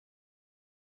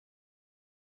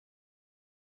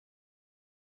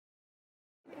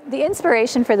The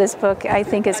inspiration for this book, I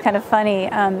think, is kind of funny.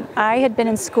 I had been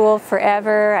in school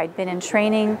forever, I'd been in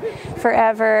training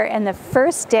forever, and the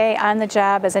first day on the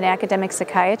job as an academic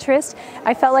psychiatrist,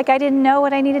 I felt like I didn't know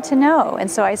what I needed to know. And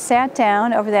so I sat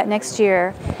down over that next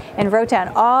year and wrote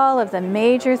down all of the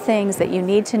major things that you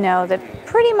need to know that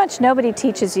pretty much nobody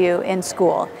teaches you in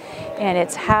school. And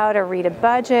it's how to read a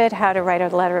budget, how to write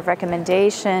a letter of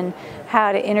recommendation,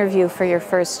 how to interview for your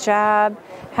first job,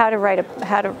 how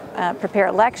to prepare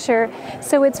a lecture.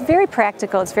 So it's very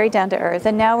practical, it's very down to earth.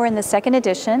 And now we're in the second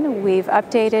edition. We've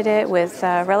updated it with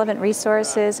relevant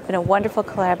resources. It's been a wonderful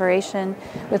collaboration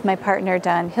with my partner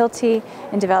Don Hilty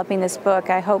in developing this book.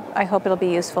 I hope it'll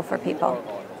be useful for people.